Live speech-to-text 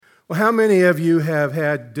Well, how many of you have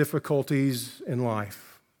had difficulties in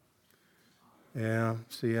life? Yeah,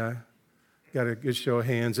 see, I got a good show of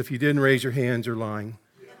hands. If you didn't raise your hands, you're lying.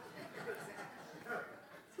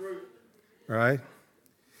 Right?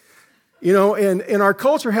 You know, and our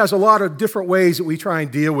culture has a lot of different ways that we try and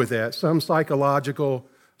deal with that. Some psychological,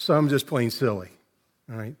 some just plain silly.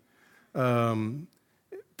 Right?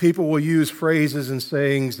 People will use phrases and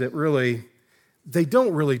sayings that really, they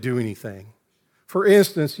don't really do anything. For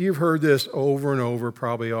instance, you've heard this over and over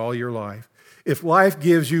probably all your life. If life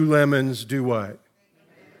gives you lemons, do what?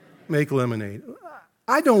 Make lemonade.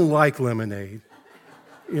 I don't like lemonade,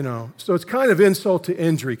 you know. So it's kind of insult to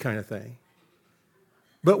injury kind of thing.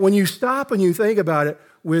 But when you stop and you think about it,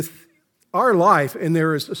 with our life, and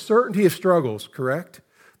there is a certainty of struggles, correct?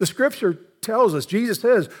 The Scripture tells us, Jesus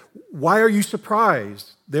says, why are you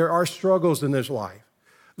surprised? There are struggles in this life.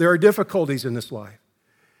 There are difficulties in this life.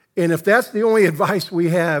 And if that's the only advice we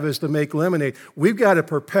have is to make lemonade, we've got a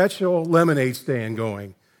perpetual lemonade stand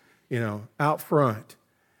going, you know, out front.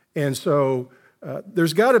 And so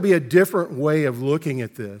there's got to be a different way of looking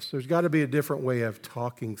at this. There's got to be a different way of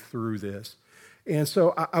talking through this. And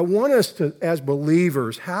so I want us to, as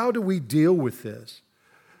believers, how do we deal with this?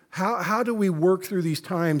 How do we work through these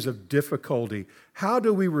times of difficulty? How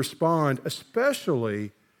do we respond,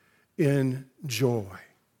 especially in joy?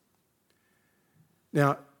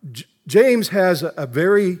 Now, James has a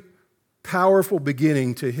very powerful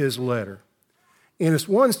beginning to his letter. And it's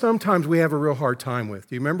one sometimes we have a real hard time with.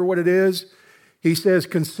 Do you remember what it is? He says,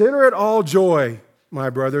 "Consider it all joy, my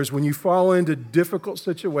brothers, when you fall into difficult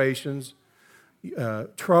situations,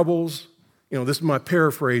 troubles." You know, this is my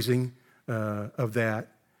paraphrasing of that.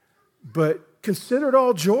 But consider it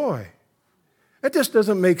all joy. That just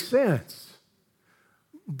doesn't make sense.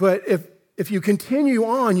 But if you continue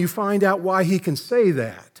on, you find out why he can say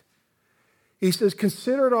that. He says,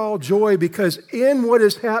 consider it all joy because in what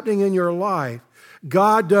is happening in your life,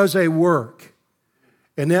 God does a work.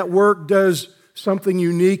 And that work does something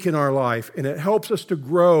unique in our life. And it helps us to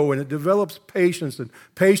grow and it develops patience. And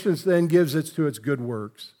patience then gives it to its good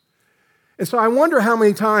works. And so I wonder how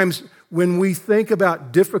many times when we think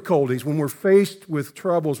about difficulties, when we're faced with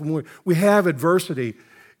troubles, when we have adversity,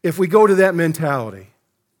 if we go to that mentality,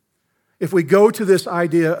 if we go to this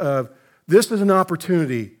idea of this is an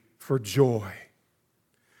opportunity for joy.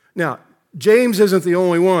 Now, James isn't the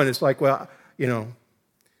only one. It's like, well, you know,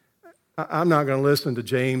 I'm not going to listen to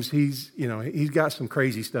James. He's got some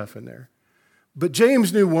crazy stuff in there. But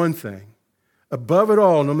James knew one thing. Above it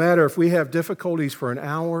all, no matter if we have difficulties for an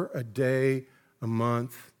hour, a day, a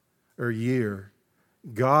month, or a year,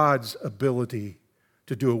 God's ability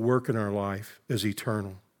to do a work in our life is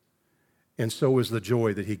eternal. And so is the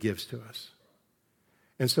joy that he gives to us.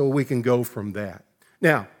 And so we can go from that.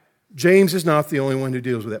 Now, James is not the only one who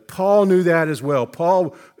deals with that. Paul knew that as well.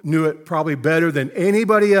 Paul knew it probably better than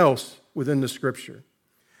anybody else within the Scripture.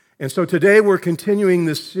 And so today we're continuing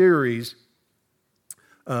this series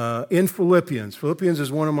in Philippians. Philippians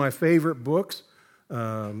is one of my favorite books.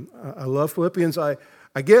 I love Philippians. I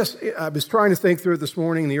guess I was trying to think through it this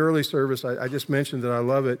morning in the early service. I just mentioned that I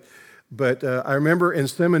love it. But I remember in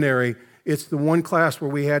seminary, it's the one class where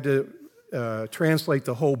we had to translate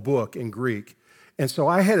the whole book in Greek. And so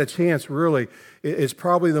I had a chance, really, it's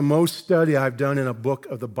probably the most study I've done in a book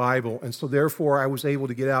of the Bible. And so therefore, I was able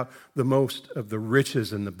to get out the most of the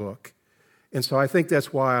riches in the book. And so I think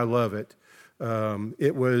that's why I love it.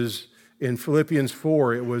 It was in Philippians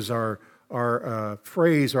 4, it was our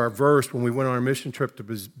phrase, our verse when we went on our mission trip to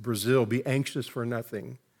Brazil, be anxious for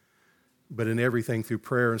nothing, but in everything through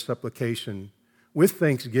prayer and supplication, with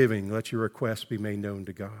thanksgiving, let your requests be made known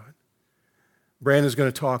to God. Brandon's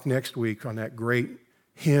going to talk next week on that great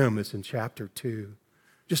hymn that's in chapter 2.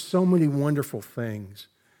 Just so many wonderful things.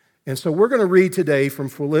 And so we're going to read today from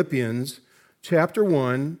Philippians chapter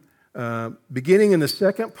 1, beginning in the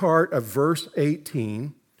second part of verse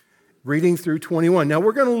 18, reading through 21. Now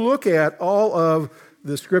we're going to look at all of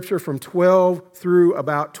the scripture from 12 through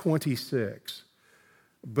about 26.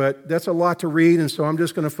 But that's a lot to read, and so I'm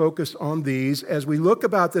just going to focus on these as we look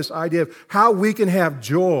about this idea of how we can have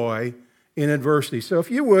joy in adversity. So if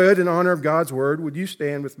you would, in honor of God's word, would you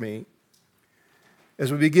stand with me? As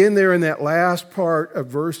we begin there in that last part of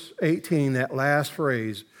verse 18, that last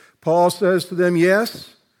phrase, Paul says to them,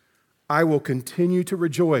 yes, I will continue to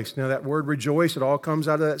rejoice. Now that word rejoice, it all comes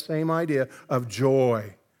out of that same idea of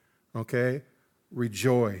joy. Okay?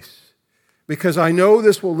 Rejoice. Because I know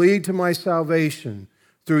this will lead to my salvation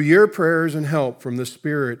through your prayers and help from the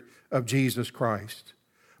Spirit of Jesus Christ.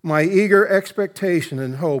 My eager expectation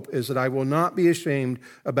and hope is that I will not be ashamed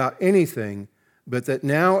about anything, but that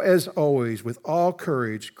now, as always, with all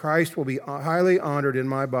courage, Christ will be highly honored in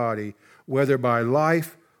my body, whether by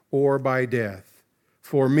life or by death.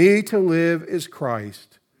 For me to live is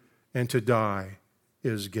Christ, and to die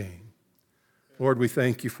is gain. Lord, we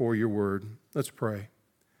thank you for your word. Let's pray.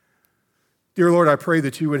 Dear Lord, I pray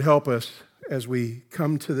that you would help us as we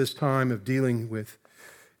come to this time of dealing with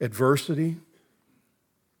adversity,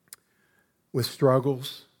 with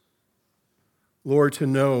struggles. Lord, to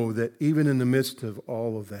know that even in the midst of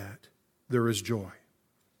all of that, there is joy.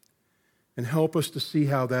 And help us to see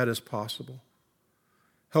how that is possible.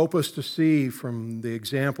 Help us to see from the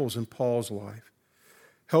examples in Paul's life.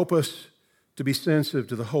 Help us to be sensitive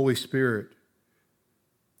to the Holy Spirit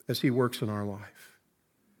as he works in our life.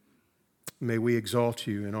 May we exalt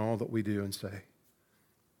you in all that we do and say.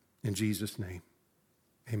 In Jesus' name,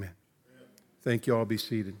 amen. Thank you all. Be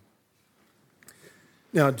seated.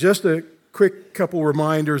 Now, just a quick couple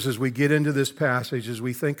reminders as we get into this passage, as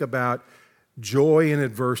we think about joy in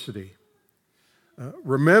adversity.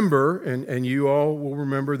 Remember, and you all will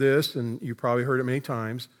remember this, and you probably heard it many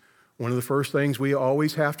times, one of the first things we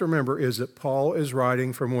always have to remember is that Paul is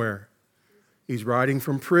writing from where? He's writing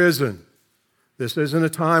from prison. This isn't a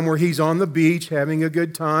time where he's on the beach having a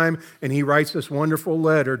good time, and he writes this wonderful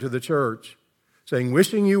letter to the church saying,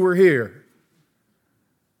 wishing you were here.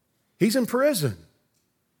 He's in prison.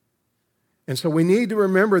 And so we need to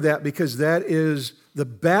remember that, because that is the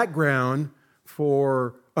background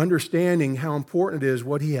for understanding how important it is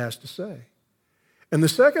what he has to say. And the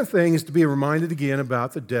second thing is to be reminded again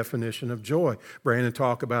about the definition of joy. Brandon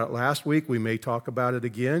talked about it last week. We may talk about it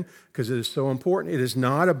again because it is so important. It is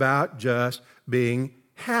not about just being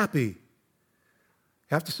happy.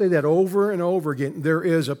 I have to say that over and over again. There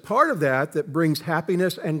is a part of that that brings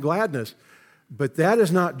happiness and gladness, but that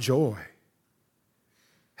is not joy.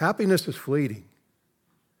 Happiness is fleeting.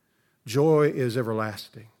 Joy is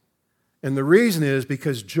everlasting. And the reason is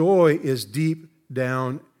because joy is deep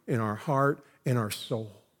down in our heart and our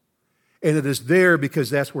soul. And it is there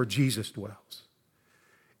because that's where Jesus dwells.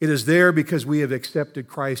 It is there because we have accepted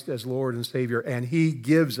Christ as Lord and Savior, and he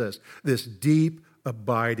gives us this deep,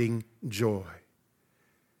 abiding joy.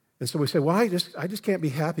 And so we say, well, I just can't be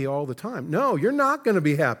happy all the time. No, you're not going to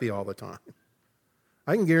be happy all the time.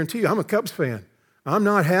 I can guarantee you, I'm a Cubs fan. I'm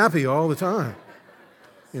not happy all the time,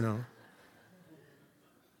 you know.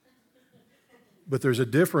 But there's a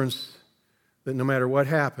difference that no matter what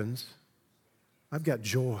happens, I've got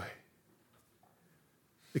joy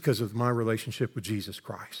because of my relationship with Jesus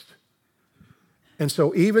Christ. And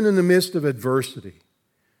so even in the midst of adversity,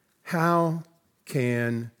 how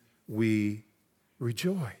can we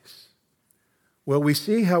rejoice? Well, we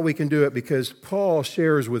see how we can do it because Paul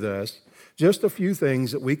shares with us just a few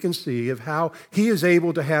things that we can see of how he is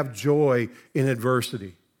able to have joy in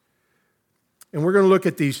adversity. And we're going to look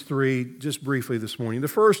at these three just briefly this morning. The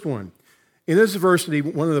first one, in this adversity,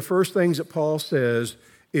 one of the first things that Paul says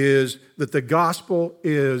is that the gospel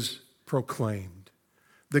is proclaimed.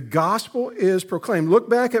 The gospel is proclaimed. Look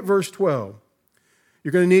back at verse 12.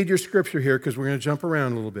 You're going to need your scripture here because we're going to jump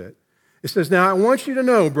around a little bit. It says, now I want you to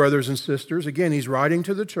know, brothers and sisters, again, he's writing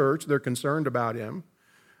to the church. They're concerned about him.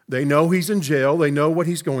 They know he's in jail. They know what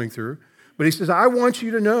he's going through. But he says, I want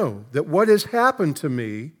you to know that what has happened to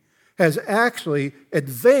me has actually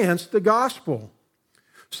advanced the gospel,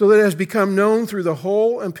 so that it has become known through the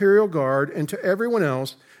whole imperial guard and to everyone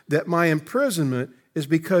else that my imprisonment is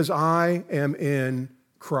because I am in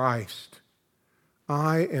Christ.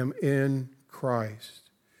 I am in Christ.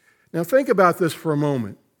 Now think about this for a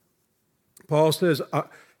moment. Paul says,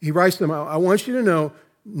 he writes to them, I want you to know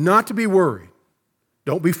not to be worried.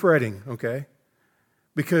 Don't be fretting, okay?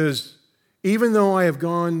 Because even though I have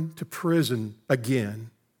gone to prison again,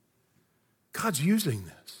 God's using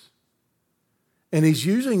this. And he's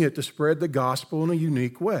using it to spread the gospel in a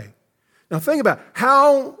unique way. Now think about it.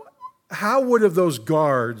 How would have those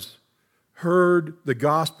guards heard the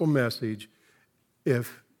gospel message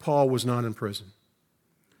if Paul was not in prison?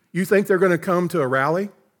 You think they're going to come to a rally?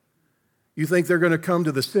 You think they're going to come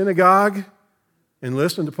to the synagogue and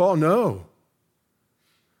listen to Paul? No.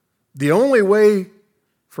 The only way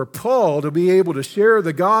for Paul to be able to share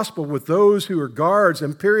the gospel with those who are guards,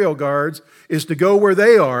 imperial guards, is to go where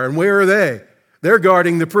they are. And where are they? They're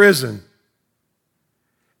guarding the prison.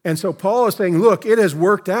 And so Paul is saying, look, it has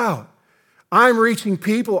worked out. I'm reaching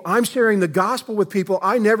people. I'm sharing the gospel with people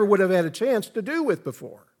I never would have had a chance to do with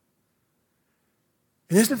before.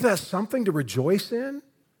 And isn't that something to rejoice in?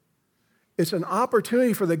 It's an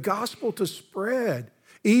opportunity for the gospel to spread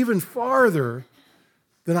even farther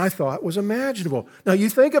than I thought was imaginable. Now, you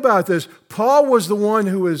think about this. Paul was the one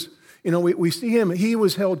who was, we see him, he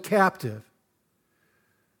was held captive.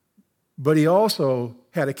 but he also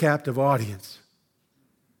had a captive audience.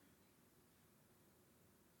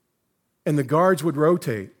 And the guards would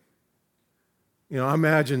rotate. I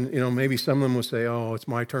imagine, maybe some of them would say, oh, it's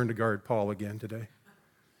my turn to guard Paul again today.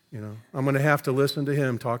 I'm going to have to listen to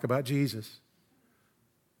him talk about Jesus.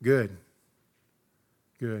 Good.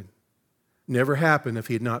 Never happened if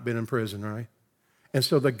he had not been in prison, right? And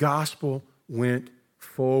so the gospel went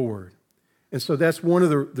forward. And so that's one of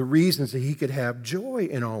the reasons that he could have joy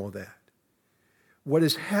in all of that. What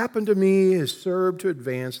has happened to me has served to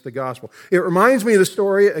advance the gospel. It reminds me of the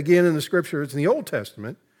story, again in the scriptures, in the Old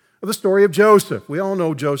Testament, of the story of Joseph. We all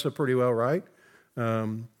know Joseph pretty well, right?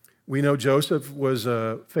 We know Joseph was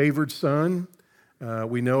a favored son.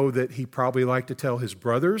 We know that he probably liked to tell his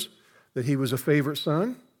brothers that he was a favorite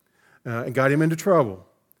son and got him into trouble.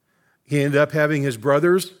 He ended up having his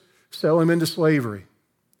brothers sell him into slavery.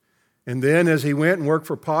 And then as he went and worked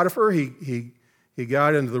for Potiphar, he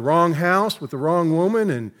got into the wrong house with the wrong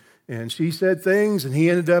woman, and she said things, and he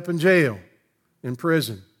ended up in jail, in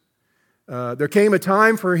prison. There came a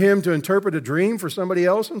time for him to interpret a dream for somebody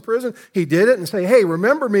else in prison. He did it and say, hey,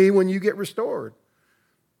 remember me when you get restored.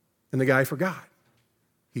 And the guy forgot.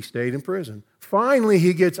 He stayed in prison. Finally,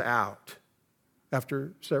 he gets out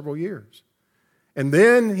after several years. And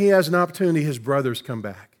then he has an opportunity, his brothers come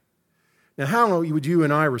back. Now, how would you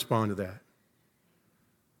and I respond to that?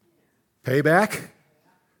 Payback?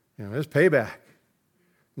 There's payback.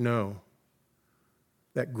 No.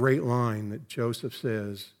 That great line that Joseph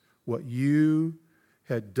says, what you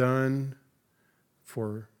had done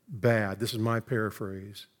for bad, this is my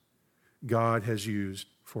paraphrase, God has used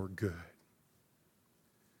for good.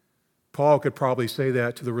 Paul could probably say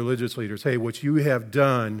that to the religious leaders. Hey, what you have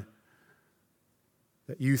done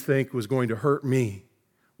that you think was going to hurt me,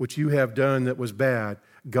 what you have done that was bad,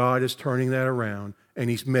 God is turning that around and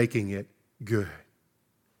He's making it good.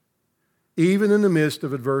 Even in the midst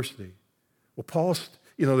of adversity. Well, Paul,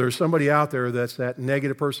 there's somebody out there that's that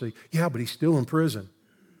negative person. Yeah, but he's still in prison.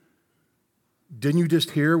 Didn't you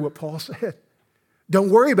just hear what Paul said? Don't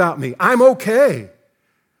worry about me. I'm okay.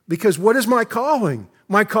 Because what is my calling?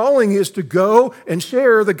 My calling is to go and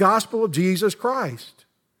share the gospel of Jesus Christ.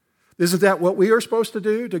 Isn't that what we are supposed to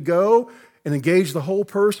do? To go and engage the whole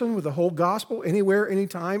person with the whole gospel anywhere,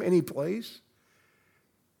 anytime, any place?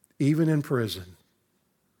 Even in prison.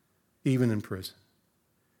 Even in prison.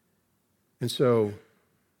 And so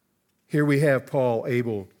here we have Paul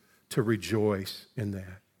able to rejoice in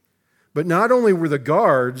that. But not only were the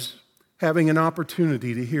guards having an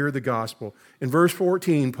opportunity to hear the gospel. In verse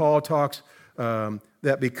 14, Paul talks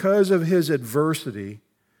that because of his adversity,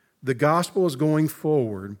 the gospel is going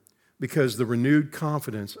forward because the renewed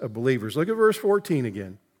confidence of believers. Look at verse 14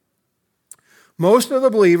 again. Most of the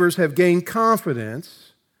believers have gained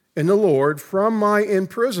confidence in the Lord from my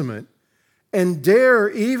imprisonment and dare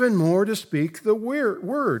even more to speak the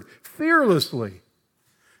word fearlessly.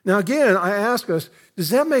 Now again, I ask us, does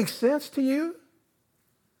that make sense to you?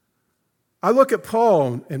 I look at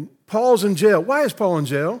Paul, and Paul's in jail. Why is Paul in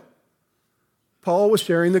jail? Paul was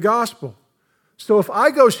sharing the gospel. So if I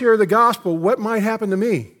go share the gospel, what might happen to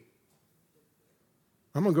me?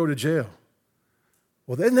 I'm going to go to jail.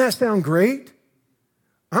 Well, doesn't that sound great?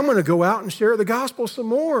 I'm going to go out and share the gospel some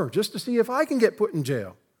more just to see if I can get put in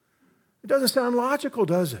jail. It doesn't sound logical,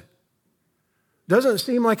 does it? Doesn't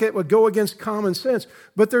seem like it would go against common sense.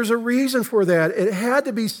 But there's a reason for that. It had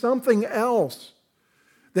to be something else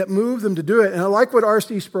that moved them to do it. And I like what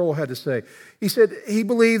R.C. Sproul had to say. He said he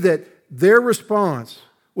believed that their response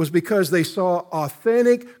was because they saw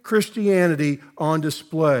authentic Christianity on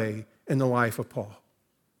display in the life of Paul.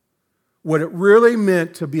 What it really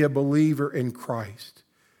meant to be a believer in Christ.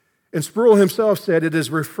 And Sproul himself said, it is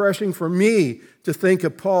refreshing for me to think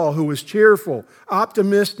of Paul, who was cheerful,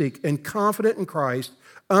 optimistic, and confident in Christ,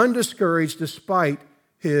 undiscouraged despite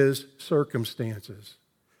his circumstances.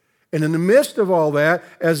 And in the midst of all that,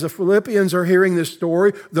 as the Philippians are hearing this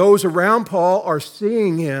story, those around Paul are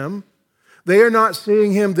seeing him. They are not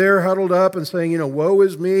seeing him there huddled up and saying, woe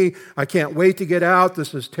is me. I can't wait to get out.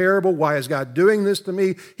 This is terrible. Why is God doing this to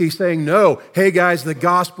me? He's saying, no, hey guys, the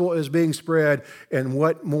gospel is being spread. And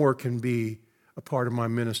what more can be a part of my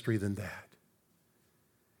ministry than that?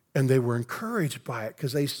 And they were encouraged by it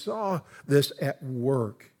because they saw this at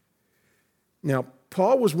work. Now,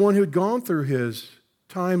 Paul was one who had gone through his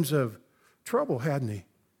times of trouble, hadn't he?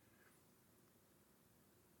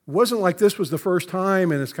 It wasn't like this was the first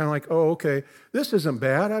time and it's kind of like, oh, okay, this isn't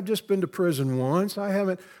bad. I've just been to prison once. I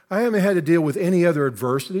haven't had to deal with any other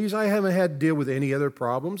adversities. I haven't had to deal with any other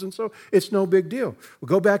problems, and so it's no big deal. We'll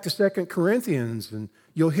go back to 2 Corinthians and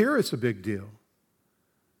you'll hear it's a big deal.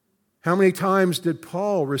 How many times did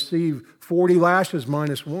Paul receive 40 lashes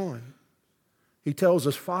minus one? He tells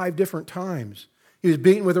us 5 different times. He was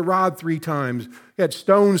beaten with a rod 3 times. He had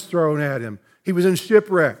stones thrown at him. He was in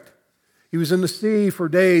shipwreck. He was in the sea for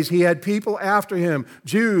days. He had people after him,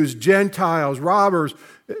 Jews, Gentiles, robbers.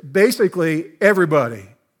 Basically, everybody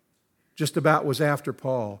just about was after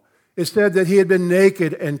Paul. It said that he had been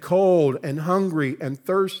naked and cold and hungry and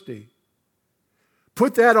thirsty.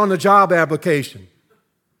 Put that on the job application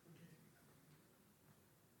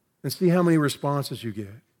and see how many responses you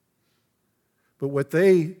get. But what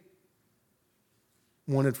they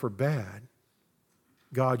wanted for bad,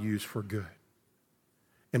 God used for good.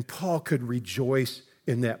 And Paul could rejoice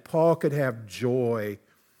in that. Paul could have joy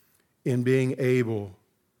in being able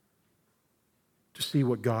to see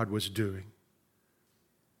what God was doing.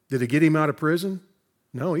 Did it get him out of prison?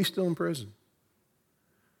 No, he's still in prison.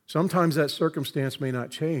 Sometimes that circumstance may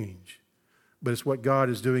not change, but it's what God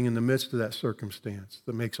is doing in the midst of that circumstance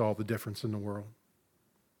that makes all the difference in the world.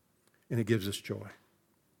 And it gives us joy.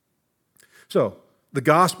 So, the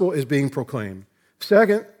gospel is being proclaimed.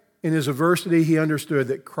 Second, in his adversity, he understood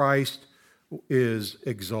that Christ is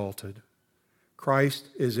exalted. Christ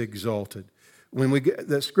is exalted. When we get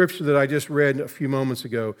that scripture that I just read a few moments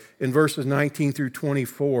ago, in verses 19 through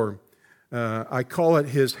 24, I call it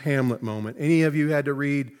his Hamlet moment. Any of you had to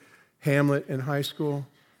read Hamlet in high school?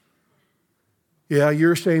 Yeah,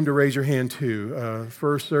 you're ashamed to raise your hand too.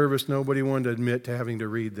 First service, nobody wanted to admit to having to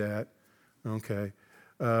read that. Okay.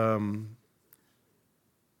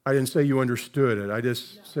 I didn't say you understood it. I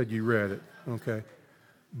just said you read it. Okay.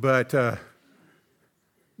 But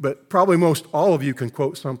probably most all of you can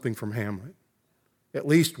quote something from Hamlet. At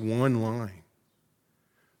least one line.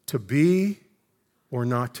 To be or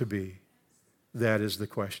not to be, that is the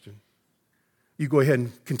question. You go ahead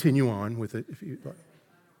and continue on with it if you like.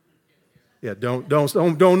 Yeah, don't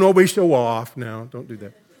nobody show off now. Don't do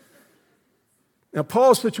that. Now,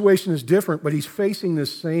 Paul's situation is different, but he's facing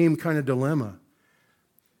this same kind of dilemma.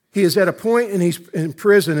 He is at a point and he's in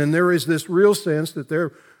prison, and there is this real sense that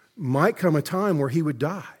there might come a time where he would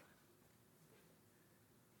die.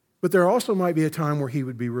 But there also might be a time where he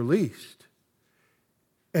would be released.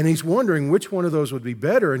 And he's wondering which one of those would be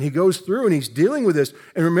better. And he goes through and he's dealing with this.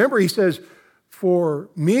 And remember, he says, for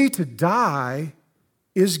me to die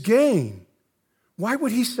is gain. Why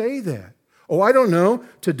would he say that? Oh, I don't know.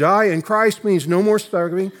 To die in Christ means no more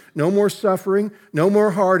struggling, no more suffering, no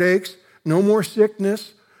more heartaches, no more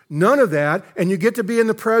sickness, none of that. And you get to be in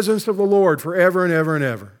the presence of the Lord forever and ever and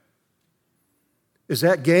ever. Is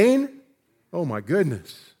that gain? Oh, my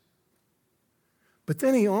goodness. But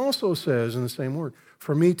then he also says in the same word,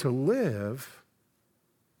 for me to live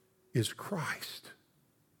is Christ.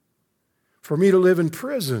 For me to live in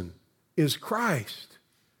prison is Christ.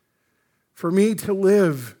 For me to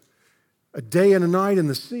live a day and a night in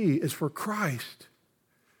the sea is for Christ,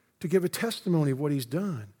 to give a testimony of what he's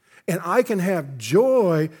done. And I can have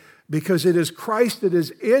joy because it is Christ that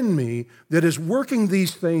is in me that is working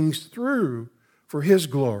these things through for his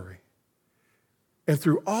glory. And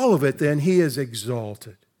through all of it, then, he is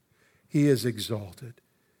exalted. He is exalted.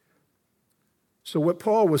 So what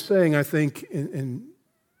Paul was saying, I think, in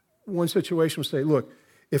one situation was say, look,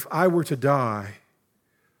 if I were to die,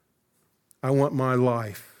 I want my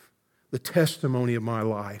life, the testimony of my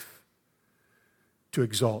life, to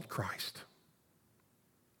exalt Christ.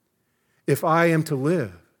 If I am to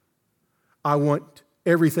live, I want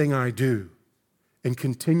everything I do and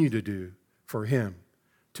continue to do for him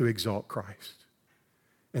to exalt Christ.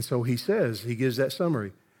 And so he says, he gives that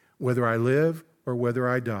summary, whether I live or whether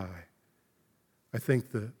I die. I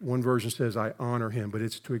think the one version says I honor him, but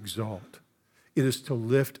it's to exalt. It is to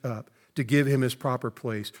lift up, to give him his proper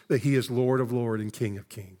place, that he is Lord of Lords and King of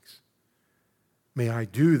Kings. May I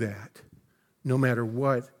do that no matter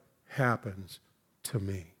what happens to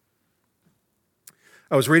me.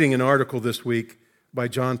 I was reading an article this week by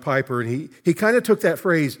John Piper, and he kind of took that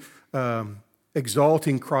phrase,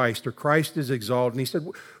 exalting Christ, or Christ is exalted. And he said,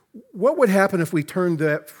 what would happen if we turned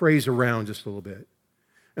that phrase around just a little bit?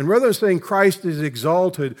 And rather than saying Christ is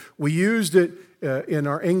exalted, we used it in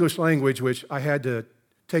our English language, which I had to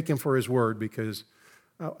take him for his word because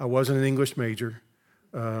I wasn't an English major.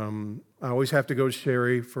 I always have to go to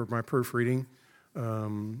Sherry for my proofreading,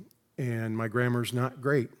 and my grammar's not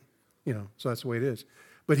great, so that's the way it is.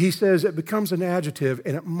 But he says it becomes an adjective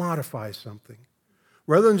and it modifies something.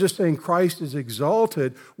 Rather than just saying Christ is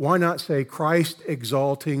exalted, why not say Christ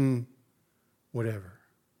exalting whatever?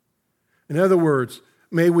 In other words,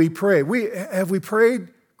 may we pray. Have we prayed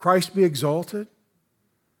Christ be exalted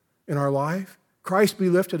in our life? Christ be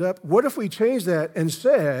lifted up? What if we changed that and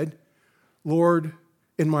said, Lord,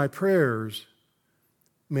 in my prayers,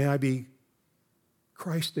 may I be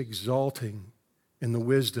Christ exalting in the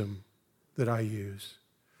wisdom that I use.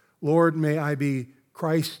 Lord, may I be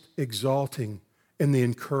Christ exalting in the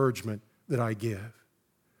encouragement that I give.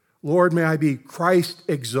 Lord, may I be Christ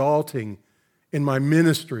exalting in my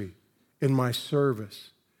ministry, in my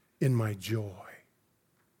service, in my joy.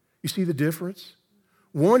 You see the difference?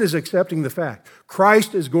 One is accepting the fact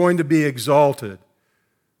Christ is going to be exalted.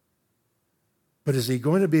 But is he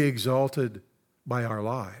going to be exalted by our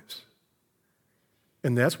lives?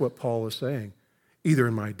 And that's what Paul is saying. Either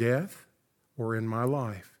in my death or in my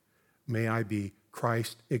life, may I be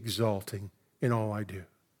Christ exalting in all I do.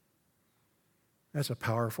 That's a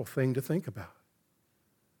powerful thing to think about.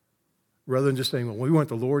 Rather than just saying, well, we want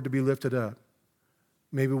the Lord to be lifted up,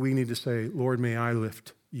 maybe we need to say, Lord, may I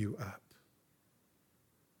lift you up.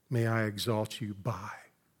 May I exalt you by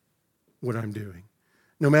what I'm doing,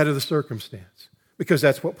 no matter the circumstance. Because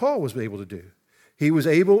that's what Paul was able to do. He was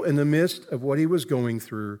able, in the midst of what he was going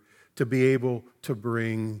through, to be able to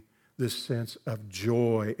bring this sense of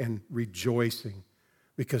joy and rejoicing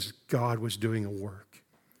because God was doing a work.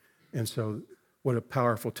 And so, what a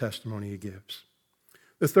powerful testimony he gives.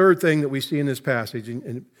 The third thing that we see in this passage,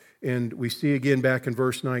 and we see again back in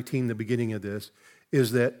verse 19, the beginning of this,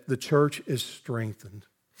 is that the church is strengthened.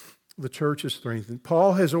 The church is strengthened.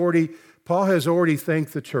 Paul has already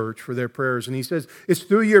thanked the church for their prayers, and he says, it's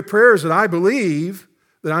through your prayers that I believe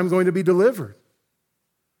that I'm going to be delivered.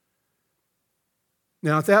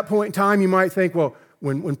 Now, at that point in time, you might think, well,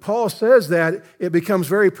 when Paul says that, it becomes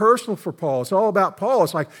very personal for Paul. It's all about Paul.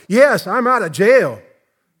 It's like, yes, I'm out of jail.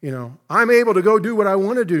 I'm able to go do what I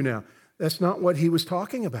want to do now. That's not what he was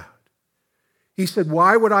talking about. He said,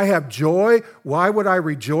 why would I have joy? Why would I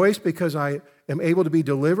rejoice because I am able to be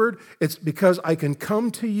delivered? It's because I can come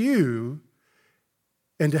to you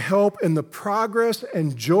and to help in the progress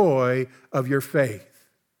and joy of your faith.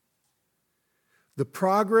 The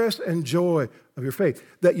progress and joy of your faith,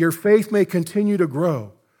 that your faith may continue to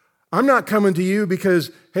grow. I'm not coming to you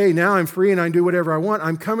because, hey, now I'm free and I can do whatever I want.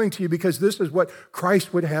 I'm coming to you because this is what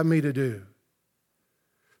Christ would have me to do.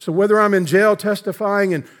 So whether I'm in jail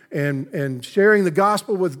testifying and sharing the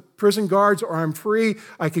gospel with prison guards or I'm free,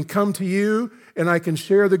 I can come to you and I can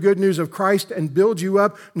share the good news of Christ and build you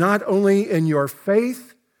up not only in your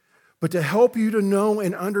faith, but to help you to know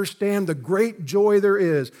and understand the great joy there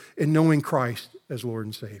is in knowing Christ as Lord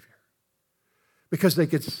and Savior. Because they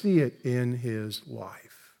could see it in his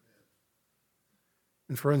life.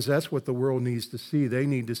 And friends, that's what the world needs to see. They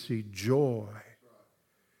need to see joy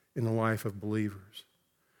in the life of believers.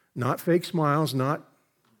 Not fake smiles, not,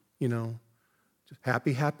 just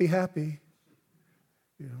happy, happy, happy.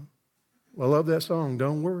 I love that song,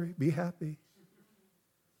 Don't Worry, Be Happy.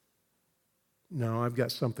 No, I've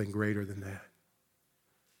got something greater than that.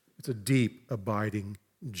 It's a deep, abiding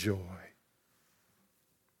joy.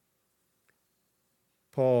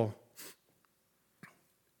 Paul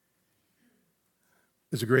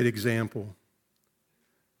is a great example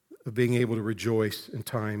of being able to rejoice in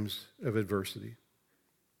times of adversity.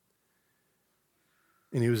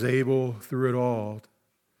 And he was able, through it all,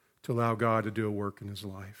 to allow God to do a work in his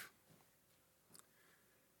life.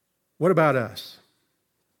 What about us?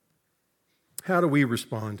 How do we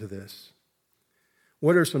respond to this?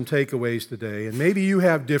 What are some takeaways today? And maybe you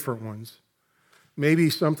have different ones. Maybe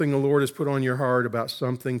something the Lord has put on your heart about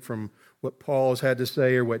something from what Paul has had to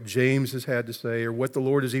say or what James has had to say or what the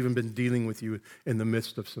Lord has even been dealing with you in the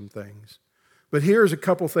midst of some things. But here's a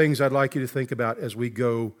couple things I'd like you to think about as we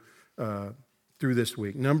go through this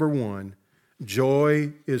week. Number one,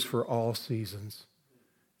 joy is for all seasons,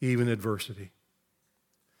 even adversity.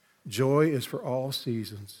 Joy is for all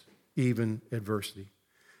seasons, even adversity.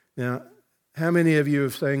 Now, how many of you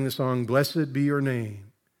have sang the song, Blessed Be Your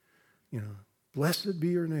Name? Blessed be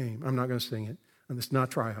your name. I'm not going to sing it. It's not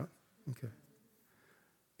try out. Okay.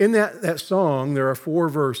 In that song, there are 4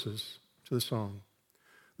 verses to the song.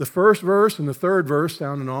 The first verse and the third verse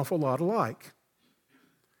sound an awful lot alike.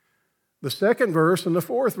 The second verse and the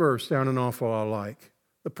fourth verse sound an awful lot alike.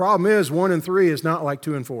 The problem is 1 and 3 is not like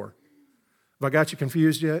 2 and 4. Have I got you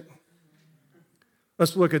confused yet?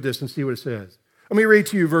 Let's look at this and see what it says. Let me read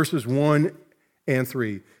to you verses 1 and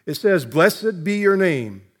 3. It says, Blessed be your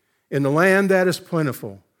name in the land that is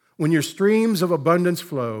plentiful. When your streams of abundance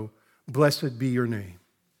flow, blessed be your name.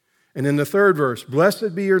 And in the third verse,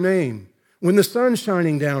 Blessed be your name when the sun's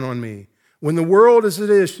shining down on me, when the world as it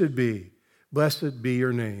is should be. Blessed be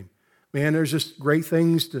your name. Man, there's just great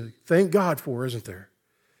things to thank God for, isn't there?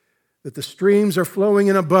 That the streams are flowing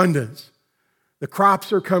in abundance. The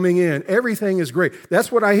crops are coming in. Everything is great.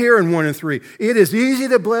 That's what I hear in 1 and 3. It is easy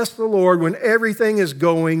to bless the Lord when everything is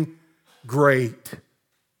going great.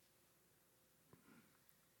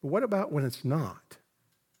 But what about when it's not?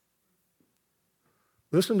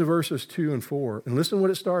 Listen to verses 2 and 4, and listen what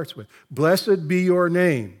it starts with. Blessed be your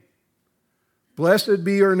name. Blessed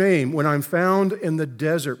be your name when I'm found in the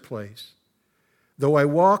desert place. Though I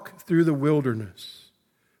walk through the wilderness,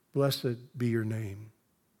 blessed be your name.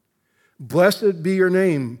 Blessed be your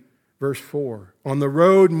name, verse 4, on the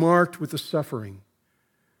road marked with the suffering.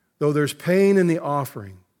 Though there's pain in the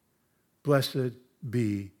offering, blessed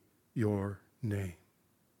be your name.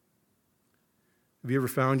 Have you ever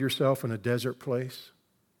found yourself in a desert place?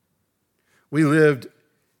 We lived,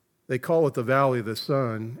 they call it the Valley of the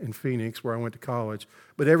Sun in Phoenix, where I went to college,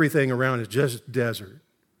 but everything around is just desert.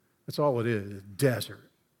 That's all it is,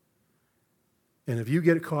 desert. And if you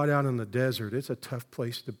get caught out in the desert, it's a tough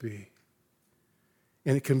place to be.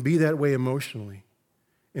 And it can be that way emotionally,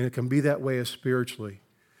 and it can be that way spiritually,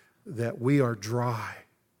 that we are dry,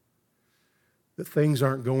 that things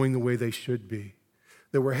aren't going the way they should be,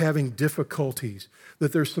 that we're having difficulties,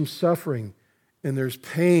 that there's some suffering and there's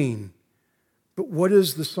pain. But what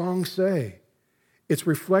does the song say? It's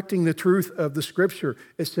reflecting the truth of the Scripture.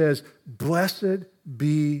 It says, blessed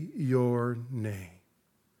be your name.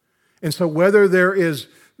 And so whether there is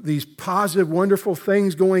these positive, wonderful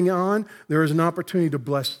things going on, there is an opportunity to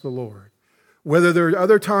bless the Lord. Whether there are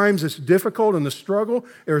other times it's difficult and the struggle,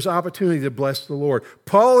 there's opportunity to bless the Lord.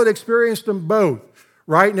 Paul had experienced them both.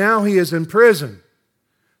 Right now he is in prison.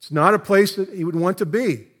 It's not a place that he would want to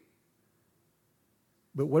be.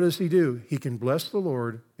 But what does he do? He can bless the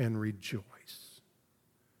Lord and rejoice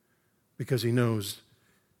because he knows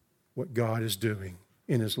what God is doing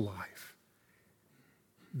in his life.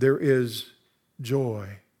 There is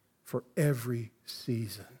joy for every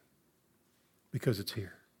season because it's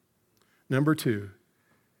here. Number 2,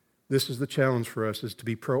 this is the challenge for us, is to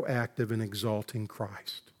be proactive in exalting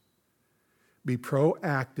Christ. Be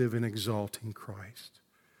proactive in exalting Christ.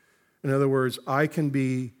 In other words, I can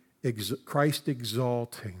be Christ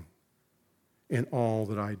exalting in all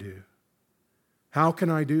that I do. How can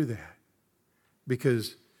I do that?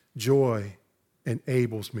 Because joy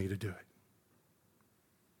enables me to do it.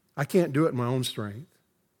 I can't do it in my own strength.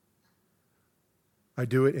 I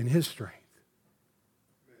do it in His strength.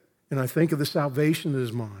 And I think of the salvation that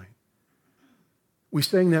is mine. We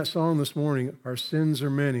sang that song this morning, our sins are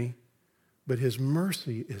many, but His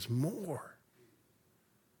mercy is more.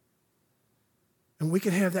 And we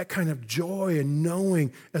can have that kind of joy in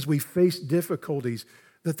knowing as we face difficulties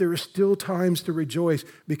that there are still times to rejoice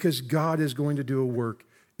because God is going to do a work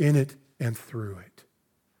in it and through it.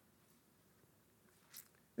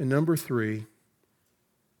 And number 3,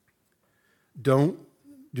 do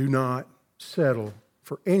not settle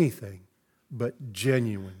for anything but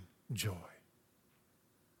genuine joy.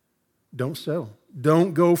 Don't settle.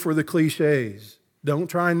 Don't go for the cliches. Don't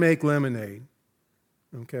try and make lemonade.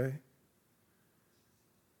 Okay?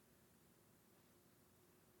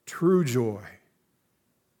 True joy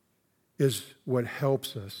is what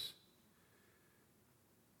helps us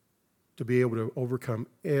to be able to overcome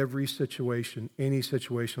every situation, any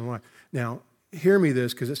situation in life. Now, hear me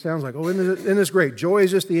this, because it sounds like, isn't this great? Joy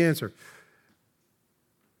is just the answer.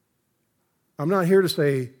 I'm not here to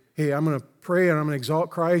say, hey, I'm going to pray and I'm going to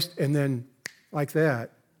exalt Christ, and then like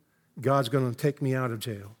that, God's going to take me out of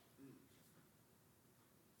jail.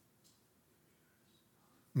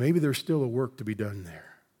 Maybe there's still a work to be done there.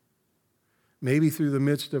 Maybe through the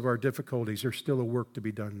midst of our difficulties, there's still a work to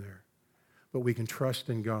be done there. But we can trust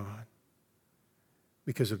in God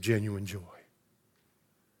because of genuine joy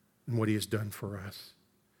and what He has done for us,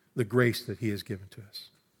 the grace that He has given to us.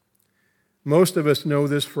 Most of us know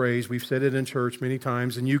this phrase. We've said it in church many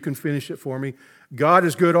times, and you can finish it for me. God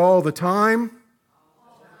is good all the time.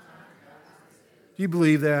 Do you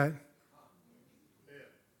believe that?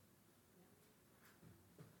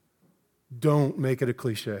 Don't make it a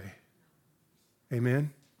cliche.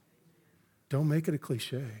 Amen? Don't make it a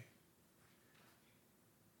cliche.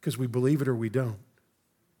 Because we believe it or we don't.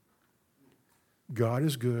 God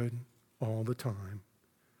is good all the time,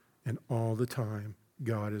 and all the time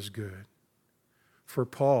God is good. For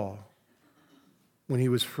Paul, when he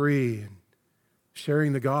was free and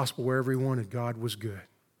sharing the gospel wherever he wanted, God was good.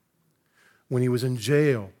 When he was in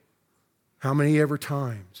jail, how many ever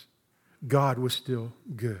times, God was still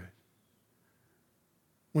good.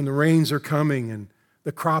 When the rains are coming and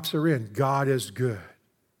the crops are in, God is good.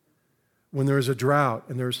 When there is a drought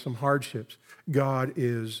and there's some hardships, God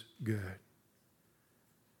is good.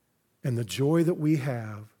 And the joy that we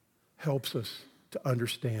have helps us to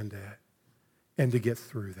understand that and to get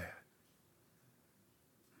through that.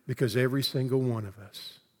 Because every single one of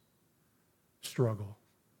us struggle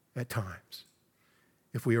at times.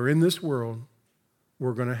 If we are in this world,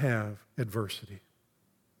 we're going to have adversity.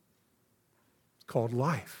 It's called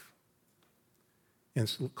life. And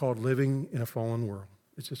it's called living in a fallen world.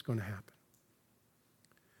 It's just going to happen.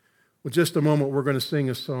 Well, just a moment, we're going to sing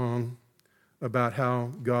a song about how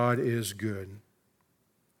God is good.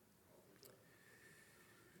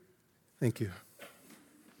 Thank you.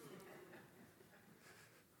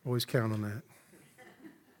 Always count on that.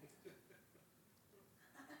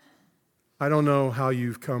 I don't know how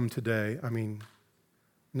you've come today. I mean,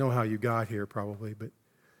 know how you got here probably, but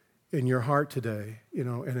in your heart today, you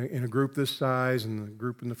know, in a group this size and the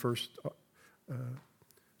group in the first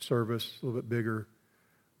service, a little bit bigger,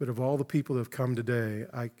 but of all the people that have come today,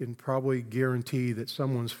 I can probably guarantee that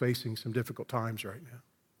someone's facing some difficult times right now.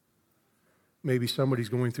 Maybe somebody's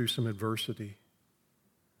going through some adversity.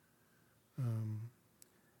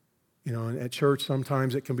 You know, and at church,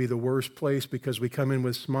 sometimes it can be the worst place because we come in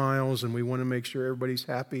with smiles and we want to make sure everybody's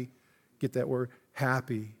happy. Get that word,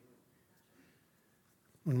 happy.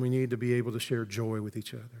 When we need to be able to share joy with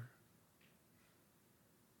each other.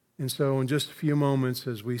 And so in just a few moments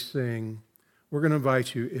as we sing, we're going to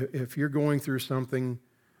invite you, if you're going through something,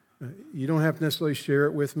 you don't have to necessarily share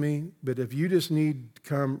it with me, but if you just need to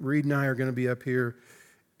come, Reed and I are going to be up here,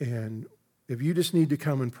 and if you just need to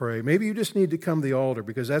come and pray, maybe you just need to come to the altar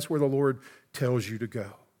because that's where the Lord tells you to go.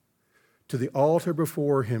 To the altar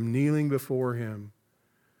before Him, kneeling before Him.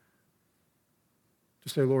 To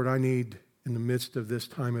say, Lord, I need, in the midst of this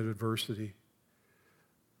time of adversity,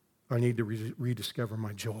 I need to rediscover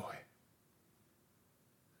my joy.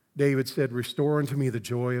 David said, restore unto me the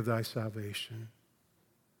joy of thy salvation.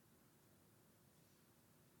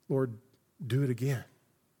 Lord, do it again.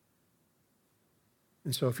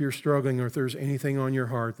 And so if you're struggling or if there's anything on your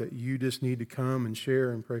heart that you just need to come and share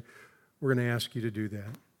and pray, we're going to ask you to do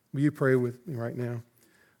that. Will you pray with me right now?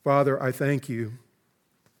 Father, I thank you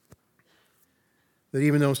that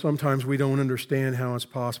even though sometimes we don't understand how it's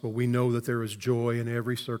possible, we know that there is joy in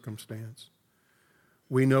every circumstance.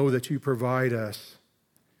 We know that you provide us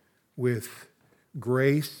with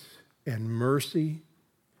grace and mercy.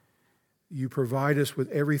 You provide us with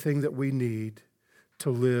everything that we need to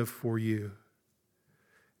live for you.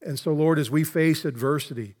 And so, Lord, as we face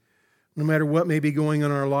adversity, no matter what may be going on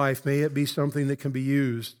in our life, may it be something that can be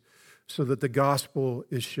used so that the gospel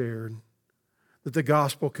is shared, that the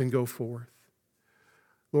gospel can go forth.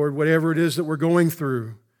 Lord, whatever it is that we're going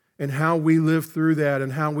through and how we live through that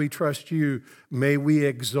and how we trust you, may we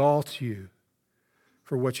exalt you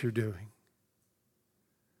for what you're doing.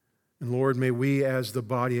 And Lord, may we as the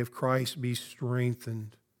body of Christ be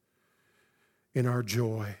strengthened in our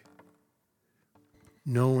joy,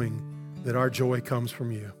 knowing that our joy comes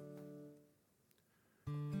from you.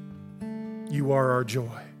 You are our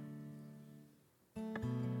joy.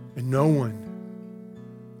 And no one,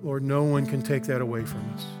 Lord, no one can take that away from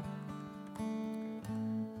us.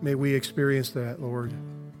 May we experience that, Lord,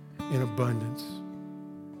 in abundance.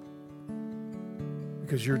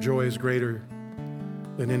 Because your joy is greater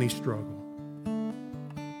than any struggle.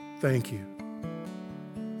 Thank you.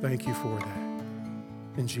 Thank you for that.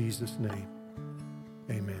 In Jesus' name,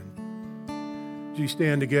 amen. As you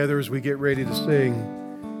stand together as we get ready to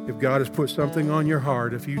sing, if God has put something on your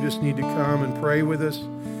heart, if you just need to come and pray with us,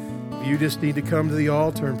 if you just need to come to the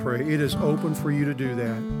altar and pray, it is open for you to do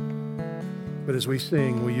that. But as we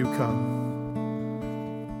sing, will you come?